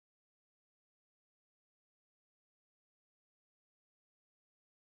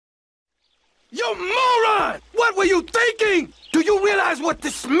You moron! What were you thinking? Do you realize what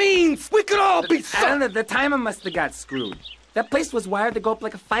this means? We could all be The timer must have got screwed. That place was wired to go up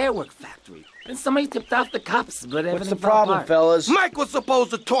like a firework factory. Then somebody tipped off the cops, but everything What's the fell problem, apart. fellas? Mike was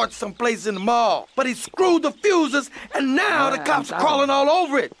supposed to torch someplace in the mall, but he screwed the fuses, and now the cops are crawling all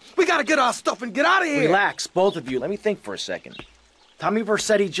over it. We gotta get our stuff and get out of here. Relax, both of you. Let me think for a second. Tommy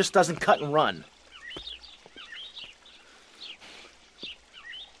Vercetti just doesn't cut and run.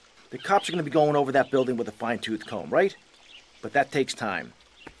 The cops are going to be going over that building with a fine-tooth comb, right? But that takes time.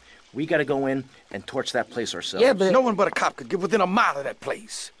 We got to go in and torch that place ourselves. Yeah, but... No one but a cop could get within a mile of that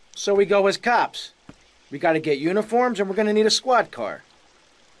place. So we go as cops. We got to get uniforms, and we're going to need a squad car.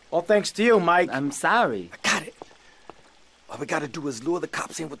 All thanks to you, Mike. I'm sorry. I got it. All we gotta do is lure the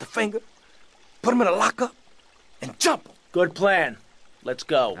cops in with the finger, put them in a lockup, and jump them. Good plan. Let's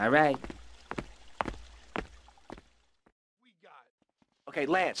go. All right. Okay,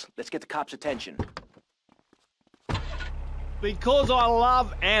 Lance, let's get the cops' attention. Because I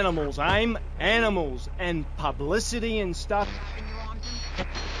love animals, aim animals and publicity and stuff.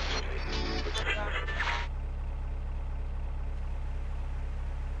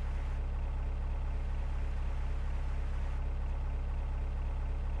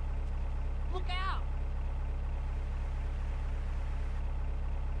 Look out!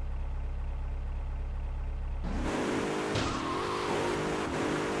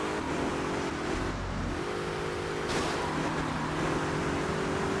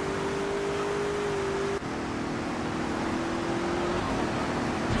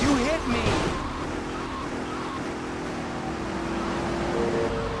 You hit me.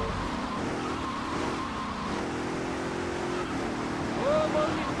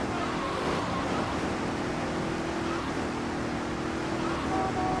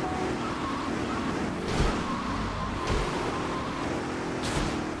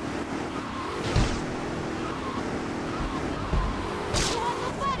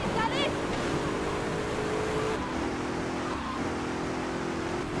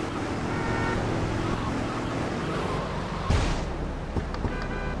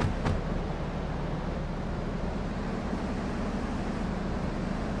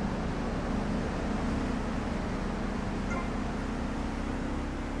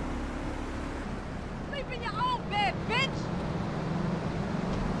 Sleep in your own bed, bitch!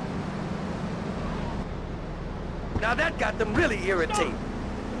 Now that got them really irritated.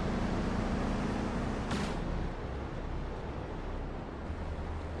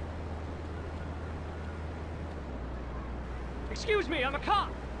 Excuse me, I'm a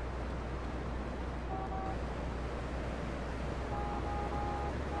cop.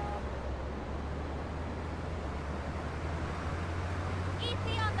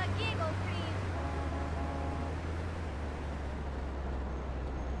 Easy on the giggle, please.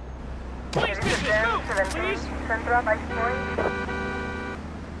 Please, move, please. Central Vice Point.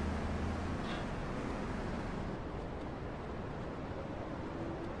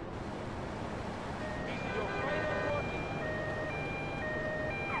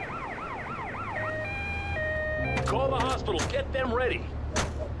 Call the hospital. Get them ready.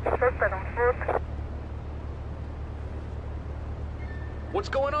 Suspect on foot. What's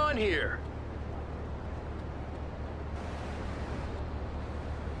going on here?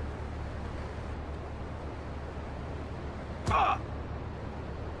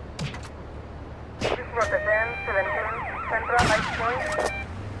 This is Rotterdam 17, Central Vice Point.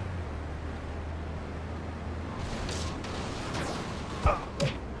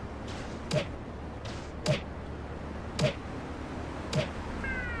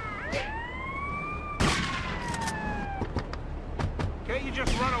 Can't you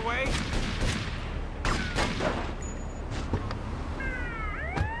just run away?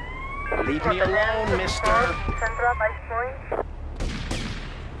 Leave me alone, mister. Central Vice Point.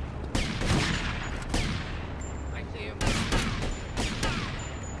 I see him.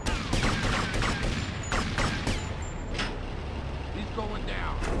 He's going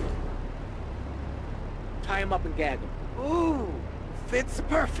down. Tie him up and gag him. Ooh, fits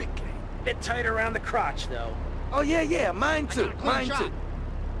perfectly. Bit tight around the crotch, though. Oh, yeah, mine too, mine too.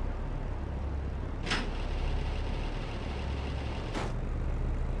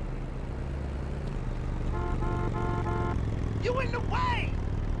 You in the way!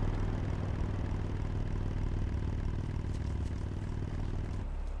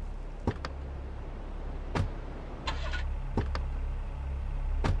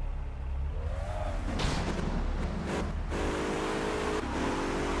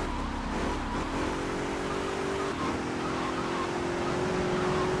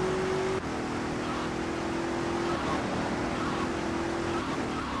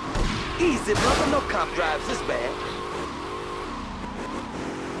 Easy, brother. No cop drives this bad.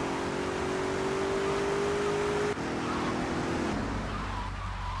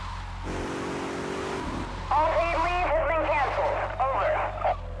 All paid leave has been canceled.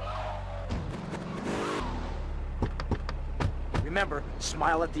 Over. Remember,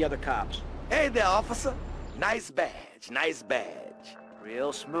 smile at the other cops. Hey there, officer. Nice badge, nice badge.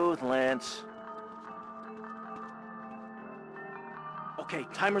 Real smooth, Lance. Okay,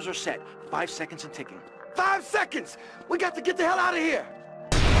 timers are set. 5 seconds and ticking. 5 seconds! We got to get the hell out of here!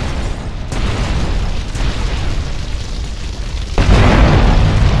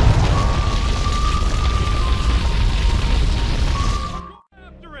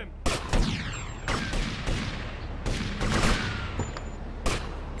 After him!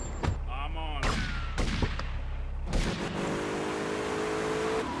 I'm on.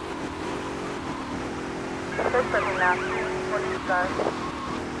 Suspect in action. Police car.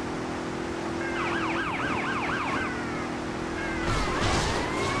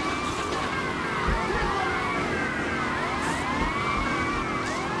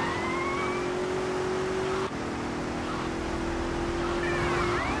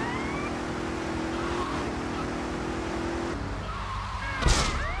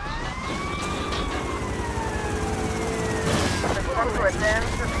 Respond to a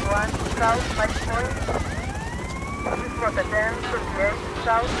 10-31 South Light Point. Respond to a 10-38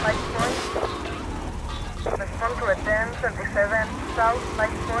 South Light Point. Respond to a 10-37 South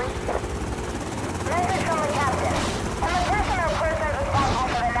Light Point. Message from the captain. On the person or persons responsible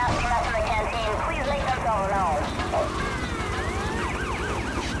for the nasty mess in the canteen, please make themselves known.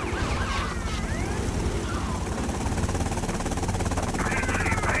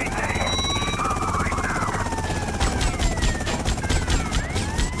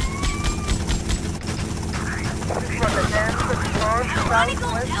 Respond to 10-34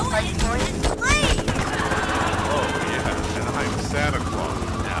 Southwest Light Point. Oh, yeah, and I'm Santa Claus.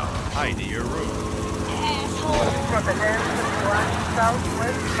 Now, tidy your room. Respond to 10-31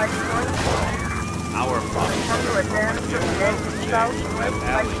 Southwest Light Point. Our problem. Respond to a 10-38 Southwest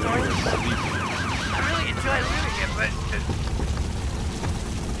Light Point. I really enjoy living here, but